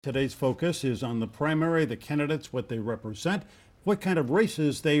Today's focus is on the primary, the candidates, what they represent, what kind of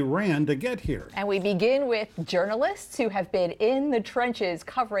races they ran to get here. And we begin with journalists who have been in the trenches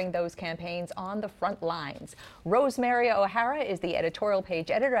covering those campaigns on the front lines. Rosemary OHara is the editorial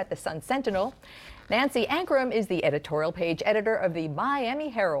page editor at the Sentinel. Nancy Ancrum is the editorial page editor of the Miami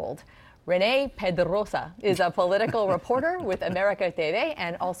Herald. Rene Pedrosa is a political reporter with America Teve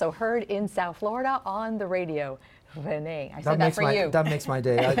and also heard in South Florida on the radio. Rene, I said that for you. That makes my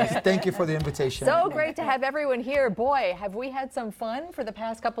day. Thank you for the invitation. So great to have everyone here. Boy, have we had some fun for the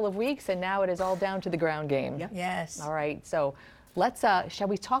past couple of weeks, and now it is all down to the ground game. Yep. Yes. All right, so let's, shall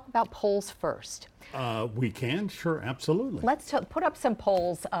we talk about polls first? We can, sure, absolutely. Let's put up some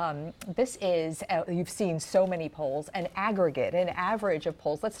polls. This is, you've seen so many polls, an aggregate, an average of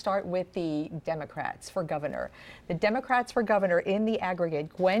polls. Let's start with the Democrats for governor. The Democrats for governor in the aggregate,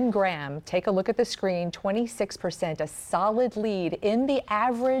 Gwen Graham, take a look at the screen, 26%, a solid lead in the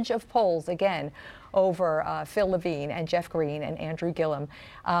average of polls, again, over Phil Levine and Jeff Green and Andrew Gillum.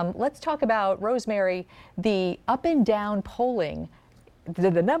 Let's talk about, Rosemary, the up and down polling.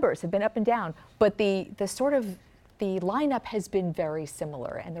 The numbers have been up and down, but the lineup has been very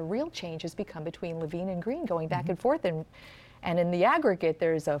similar, and the real change has become between Levine and Green going back and forth, and in the aggregate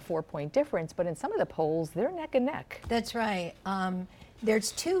there's a 4-point difference, but in some of the polls they're neck and neck. That's right.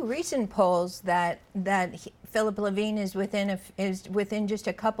 There's two recent polls that Philip Levine is within just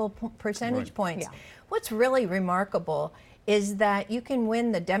a couple percentage points. Yeah. What's really remarkable is that you can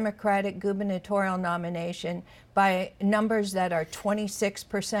win the Democratic gubernatorial nomination by numbers that are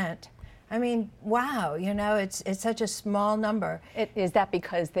 26%. I mean, wow, you know, it's such a small number. Is that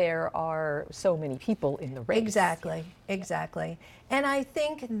because there are so many people in the race? Exactly, exactly. And I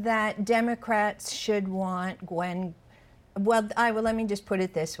think that Democrats should want Gwen, let me just put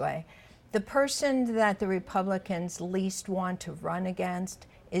it this way. The person that the Republicans least want to run against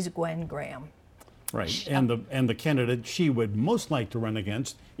is Gwen Graham. Right, and the candidate she would most like to run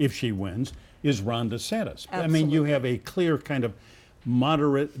against, if she wins, is Ron DeSantis. Absolutely. I mean, you have a clear kind of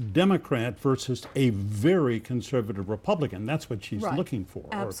moderate Democrat versus a very conservative Republican. That's what she's looking for.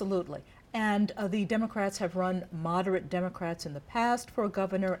 Absolutely. And the Democrats have run moderate Democrats in the past for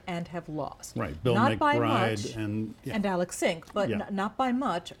governor and have lost. Right, Bill not McBride by much, and Alex Sink, but not by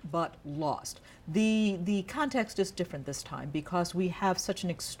much, but lost. The context is different this time because we have such an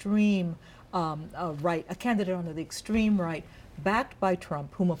extreme right, a candidate under the extreme right, backed by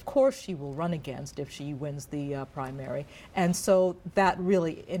Trump, whom of course she will run against if she wins the primary, and so that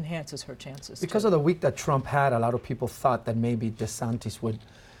really enhances her chances. Because of the week that Trump had, a lot of people thought that maybe DeSantis would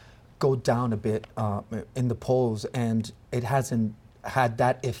go down a bit in the polls, and it hasn't had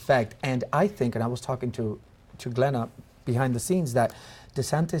that effect. And I think, and I was talking to Glenna behind the scenes, that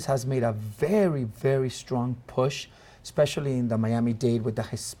DeSantis has made a very, very strong push, especially in the Miami-Dade with the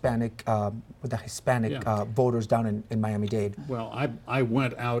Hispanic voters down in Miami-Dade. Well, I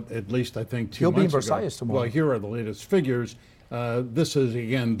went out at least, I think, 2 months ago. He'll be in Versailles tomorrow. Well, here are the latest figures. This is,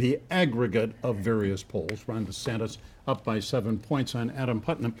 again, the aggregate of various polls. Ron DeSantis up by 7 points on Adam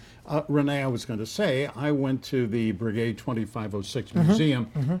Putnam. Rene, I was going to say, I went to the Brigade 2506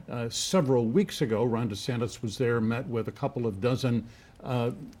 Museum several weeks ago. Ron DeSantis was there, met with a couple of dozen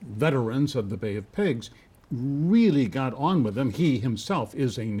veterans of the Bay of Pigs, really got on with them. He himself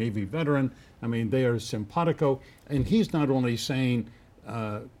is a Navy veteran. I mean, they are simpatico. And he's not only saying,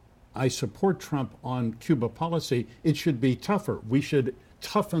 I support Trump on Cuba policy, it should be tougher. We should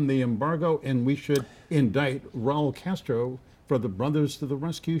toughen the embargo, and we should indict Raul Castro for the Brothers to the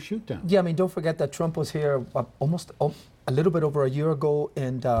Rescue shootdown. Yeah, I mean, don't forget that Trump was here almost a little bit over a year ago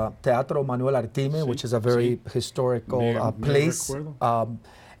in Teatro Manuel Artime, which is a very historical place.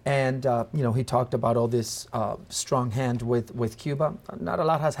 And you know, he talked about all this strong hand with Cuba. Not a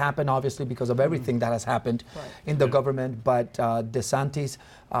lot has happened, obviously, because of everything that has happened in the government. But DeSantis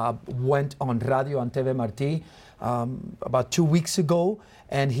went on Radio and Teve Martí about 2 weeks ago,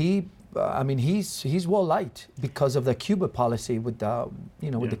 and he. I mean, he's well liked because of the Cuba policy with the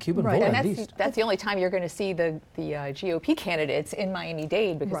with the Cuban vote, and at least. That's the only time you're going to see the GOP candidates in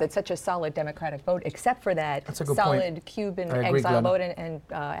Miami-Dade because it's such a solid Democratic vote, except for that solid Cuban exile vote, and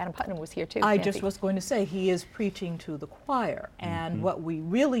Adam Putnam was here too. I just was going to say he is preaching to the choir, and what we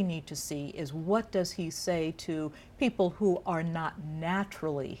really need to see is what does he say to people who are not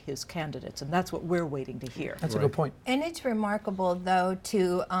naturally his candidates, and that's what we're waiting to hear. That's a good point. And it's remarkable, though,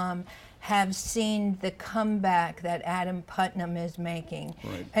 to have seen the comeback that Adam Putnam is making.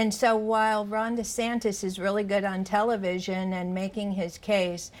 Right. And so while Ron DeSantis is really good on television and making his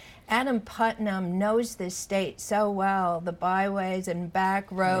case, Adam Putnam knows this state so well, the byways and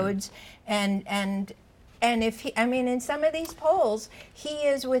back roads, and And if he, I mean, in some of these polls, he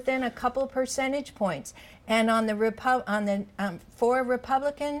is within a couple percentage points. And on the for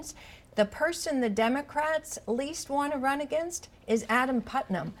Republicans, the person the Democrats least want to run against is Adam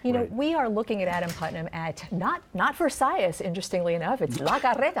Putnam. You know, we are looking at Adam Putnam at not Versailles, interestingly enough, it's La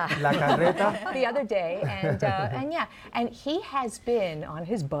Carreta. La Carreta. The other day, and he has been on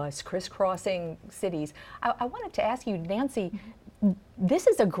his bus crisscrossing cities. I wanted to ask you, Nancy, this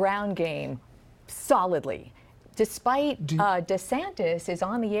is a ground game, solidly. Despite DeSantis is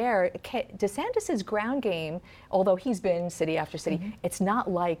on the air, DeSantis's ground game, although he's been city after city, it's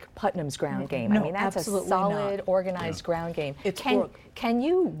not like Putnam's ground game. No, I mean, that's a absolutely solid, organized ground game. It's Can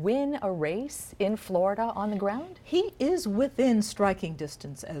you win a race in Florida on the ground? He is within striking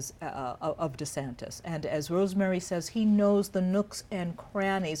distance of DeSantis. And as Rosemary says, he knows the nooks and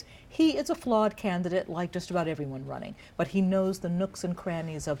crannies. He is a flawed candidate like just about everyone running, but he knows the nooks and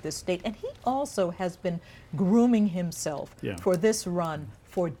crannies of this state. And he also has been grooming himself for this run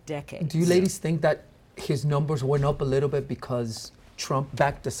for decades. Do you ladies think that his numbers went up a little bit because Trump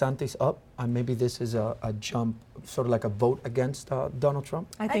backed DeSantis up, and maybe this is a jump, sort of like a vote against Donald Trump?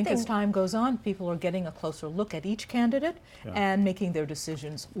 I think as time goes on, people are getting a closer look at each candidate and making their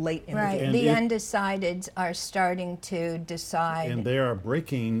decisions late in the game. Right, the undecideds are starting to decide. And they are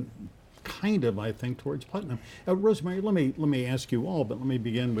breaking kind of, I think, towards Putnam. Rosemary, let me ask you all, but let me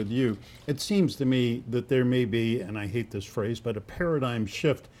begin with you. It seems to me that there may be, and I hate this phrase, but a paradigm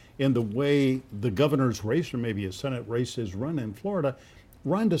shift in the way the governor's race or maybe a Senate race is run in Florida.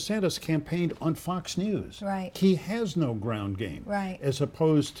 Ron DeSantis campaigned on Fox News. Right. He has no ground game. Right. As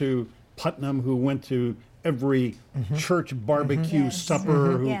opposed to Putnam, who went to every church barbecue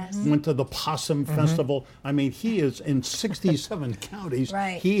supper, who went to the Possum Festival. I mean, he is in 67 counties.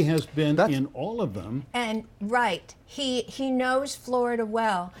 Right. He has been in all of them. And he knows Florida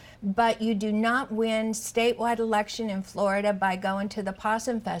well, but you do not win statewide election in Florida by going to the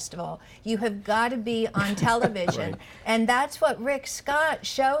Possum Festival. You have got to be on television. And that's what Rick Scott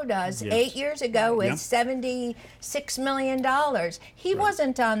showed us 8 years ago with $76 million. He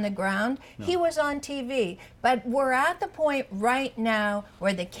wasn't on the ground. He was on TV. But we're at the point right now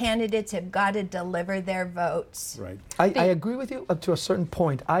where the candidates have got to deliver their votes. Right. I agree with you up to a certain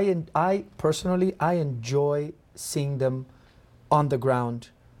point. I personally enjoy seeing them on the ground.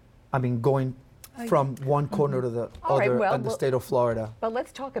 I mean, going from one corner to the other in the state of Florida. But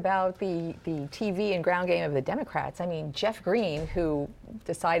let's talk about the TV and ground game of the Democrats. I mean, Jeff Green, who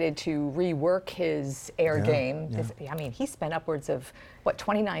decided to rework his air game. I mean, he spent upwards of, what,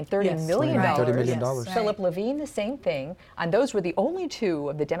 $29-30 million. $30 million. Philip Levine, the same thing. And those were the only two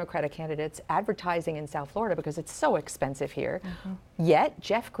of the Democratic candidates advertising in South Florida because it's so expensive here. Yet,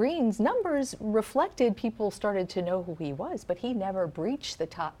 Jeff Green's numbers reflected people started to know who he was, but he never breached the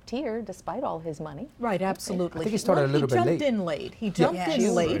top tier despite all his money. Right, absolutely. I think he started a little bit late. He jumped in late. He jumped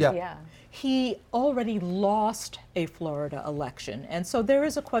in late. He already lost a Florida election. And so there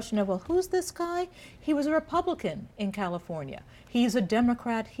is a question of, well, who's this guy? He was a Republican in California. He's a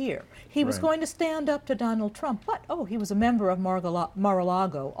Democrat here. He was going to stand up to Donald Trump, but, he was a member of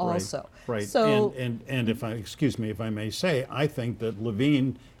Mar-a-Lago also. Right. So, and if I, excuse me, if I may say, I think that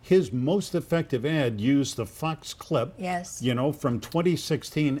Levine, his most effective ad used the Fox clip, from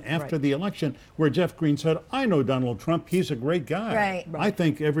 2016 after the election, where Jeff Green said, I know Donald Trump, he's a great guy. Right. I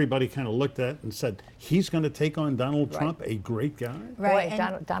think everybody kind of looked at it and said, he's going to take on Donald Trump, a great guy. Right.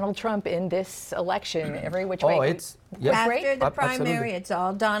 Boy, Donald Trump in this election, every which way. It's after the primary, it's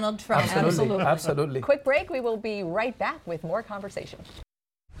all Donald Trump. Absolutely. Quick break. We will be right back with more conversation.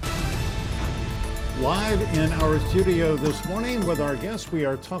 Live in our studio this morning with our guests, we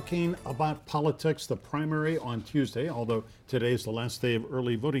are talking about politics, the primary on Tuesday, although today is the last day of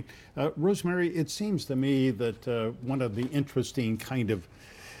early voting. Rosemary, it seems to me that one of the interesting kind of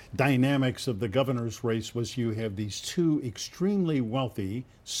dynamics of the governor's race was you have these two extremely wealthy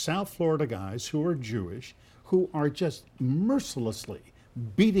South Florida guys who are Jewish, who are just mercilessly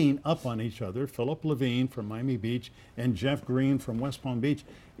beating up on each other, Philip Levine from Miami Beach and Jeff Green from West Palm Beach.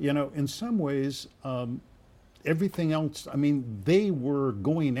 You know, in some ways, everything else, I mean, they were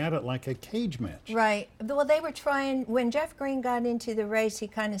going at it like a cage match. Right. Well, they were trying, when Jeff Green got into the race, he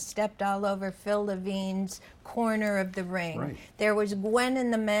kind of stepped all over Phil Levine's corner of the ring. Right. There was Gwen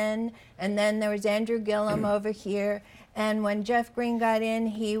and the men, and then there was Andrew Gillum over here. And when Jeff Green got in,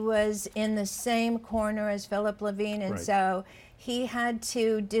 he was in the same corner as Philip Levine, and so he had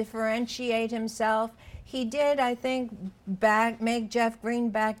to differentiate himself. He did, I think, make Jeff Green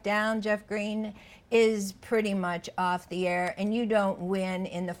back down. Jeff Green is pretty much off the air, and you don't win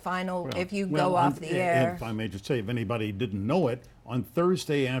in the final if you go off the air. If I may just say, if anybody didn't know it, On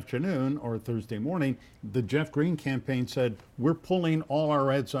Thursday afternoon or Thursday morning, the Jeff Green campaign said, we're pulling all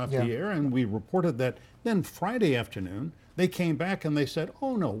our ads off the air, and we reported that. Then Friday afternoon, they came back and they said,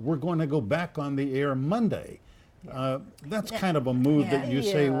 oh no, we're going to go back on the air Monday. That's kind of a move that you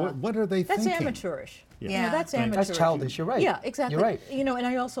say, what are they thinking? That's amateurish. Yeah. That's amateurish. That's childish. You're right. Yeah, exactly. You're right. You know, and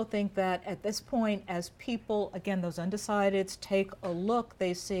I also think that at this point, as people, again, those undecideds take a look,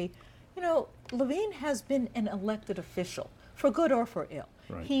 they see, you know, Levine has been an elected official, for good or for ill.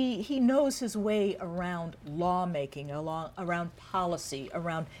 Right. He knows his way around lawmaking, around policy,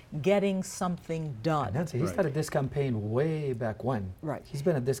 around getting something done. Nancy, he started this campaign way back when. Right. He's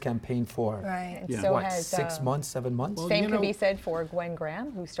been at this campaign for Right. And so what, has 6 months, 7 months? Well, same you can know- be said for Gwen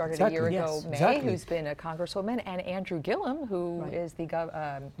Graham, who started Exactly. a year Yes. ago May, Exactly. who's been a congresswoman, and Andrew Gillum, who Right. is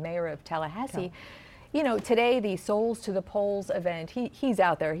the mayor of Tallahassee. You know, today the Souls to the Polls event, he's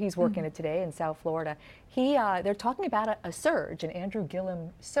out there, he's working it today in South Florida. They're talking about a surge, an Andrew Gillum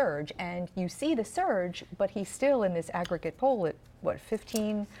surge, and you see the surge, but he's still in this aggregate poll at what,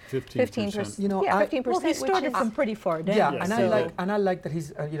 15%? You know, yeah, I- 15%. Well, he which started is- from pretty far down. Yeah, Yeah, and so- I like that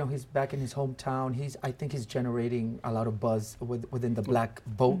he's you know, he's back in his hometown. I think he's generating a lot of buzz within the black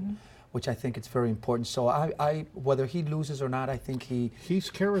vote, which I think it's very important. So I whether he loses or not, I think He's he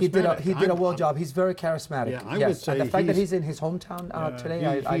charismatic. did a well I'm- job. He's very charismatic. Yeah, I yes. would say and the fact that he's- he's in his hometown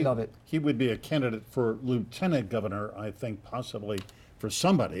today, I he- love it. He would be a candidate for lieutenant governor, I think, possibly for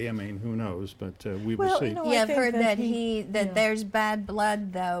somebody. I mean, who knows? But we will Well, see. you know, Yeah, I I've think heard that yeah. there's bad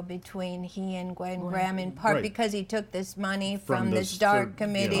blood though between he and Gwen Graham, in part Right. because he took this money From from this this dark third-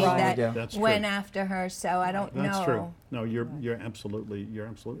 committee yeah. Right. that Yeah. That's went true. after her. So I don't That's know. true. No, you're absolutely.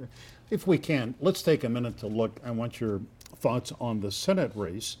 If we can, let's take a minute to look. I want your thoughts on the Senate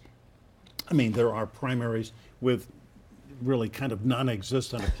race. I mean, there are primaries with really kind of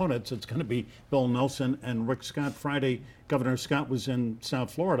non-existent opponents. It's going to be Bill Nelson and Rick Scott. Friday, Governor Scott was in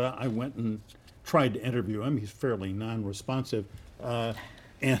South Florida. I went and tried to interview him. He's fairly non-responsive,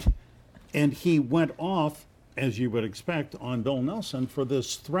 and he went off, as you would expect, on Bill Nelson for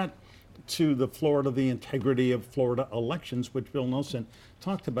this threat to the integrity of Florida elections, which Bill Nelson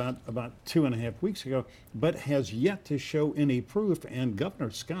talked about 2.5 weeks ago, but has yet to show any proof. And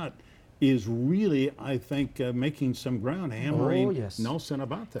Governor Scott is really, I think, making some ground, hammering yes. Nelson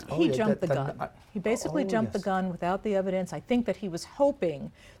about that. He yeah, jumped the that- gun. He basically jumped the yes. gun without the evidence. I think that he was hoping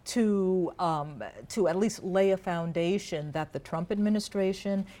to at least lay a foundation that the Trump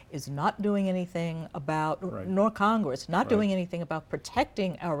administration is not doing anything about, Right. nor Congress, not doing Right. anything about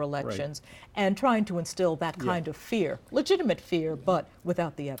protecting our elections, and trying to instill that kind of fear, legitimate fear, but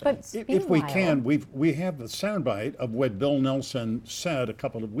without the evidence. If we Meanwhile- can, we have the soundbite of what Bill Nelson said a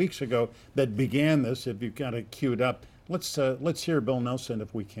couple of weeks ago that began this. If you've got it queued up, let's hear Bill Nelson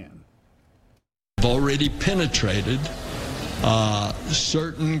if we can. Already penetrated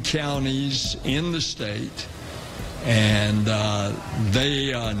certain counties in the state, and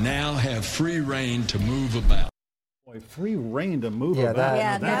they now have free reign to move about. Boy, free reign to move Yeah, about.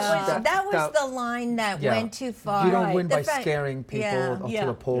 that- Yeah, Now, that was the line that Yeah. went too far. You don't Right. win The by fact- scaring people Yeah. to Yeah.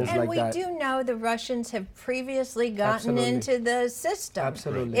 the polls And like we that. do know the Russians have previously gotten Absolutely. into the system.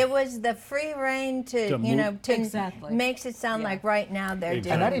 Absolutely. It was the free reign to To move- Exactly. makes it sound Yeah. like right now they're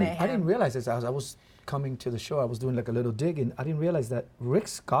Exactly. And doing I didn't realize this. As I was coming to the show, I was doing like a little dig, and I didn't realize that Rick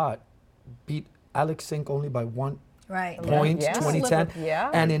Scott beat Alex Sink only by 1 Right. point, Yeah. 2010, Yeah.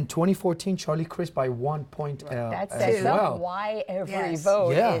 and in 2014, Charlie Crist by 1 point That as sets well. up why every Yes. vote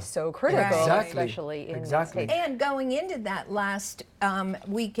Yeah. is so critical, Exactly. especially in Exactly. these states. And going into that last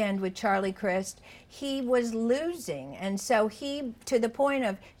weekend with Charlie Crist, he was losing. And so he, to the point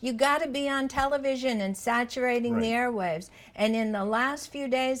of, you got to be on television and saturating the airwaves. And in the last few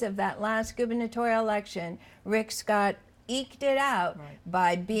days of that last gubernatorial election, Rick Scott eked it out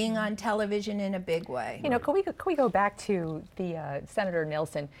by being on television in a big way. You know, can we go back to the Senator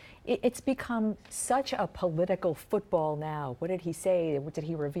Nelson? It's become such a political football now. What did he say? Did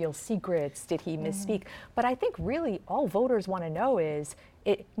he reveal secrets? Did he misspeak? But I think really all voters want to know is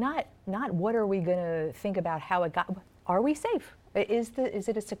not what are we going to think about how it got. Are we safe? Is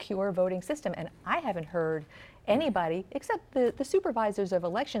it a secure voting system? And I haven't heard anybody except the supervisors of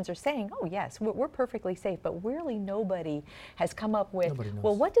elections are saying, oh yes, we're perfectly safe, but really nobody has come up with, Nobody knows.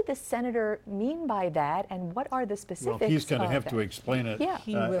 well, what did the senator mean by that, and what are the specifics Well, he's going to of have that? to explain it Yeah.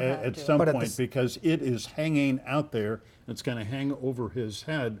 He will have at to. some But at point this- because it is hanging out there. It's going to hang over his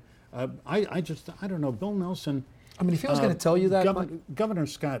head. I don't know. Bill Nelson. I mean, if he was going to tell you that, Governor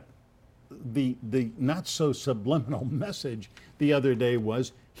Scott the not so subliminal message the other day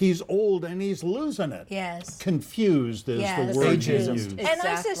was, he's old and he's losing it. Yes. Confused is Yes. the word he Ageism. used. And I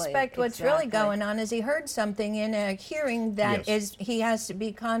Exactly, suspect what's really exactly. going on is he heard something in a hearing that Yes. he has to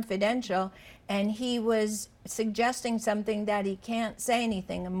be confidential, and he was suggesting something that he can't say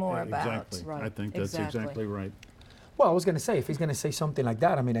anything more about. Exactly. Right. I think that's Exactly. exactly right. Well, I was going to say, if he's going to say something like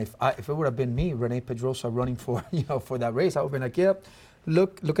that, I mean, if it would have been me, Rene Pedrosa, running for for that race, I would have been like, yep,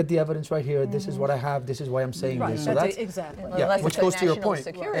 look at the evidence right here. This is what I have. This is why I'm saying Right, this. So that's that's exactly. Yeah, Unless which it's goes a to your national point.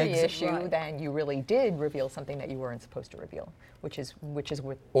 security issue, Right. then you really did reveal something that you weren't supposed to reveal, which is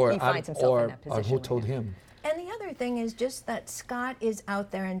what or he finds himself in that position. who right told now. him. And the other thing is just that Scott is out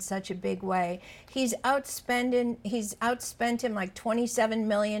there in such a big way. He's outspent him like 27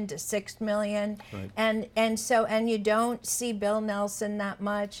 million to 6 million. Right. And you don't see Bill Nelson that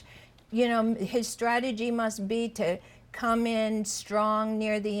much. You know, his strategy must be to come in strong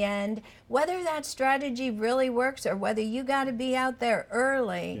near the end. Whether that strategy really works or whether you got to be out there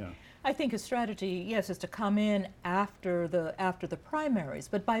early. Yeah. I think his strategy, yes, is to come in after the primaries,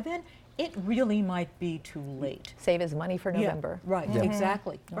 but by then it really might be too late. Save his money for November. Yeah, right,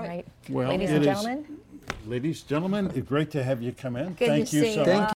 exactly. All right. Well, Ladies it and is- gentlemen. Ladies, gentlemen, it's great to have you come in. Good to Thank you see so you. much.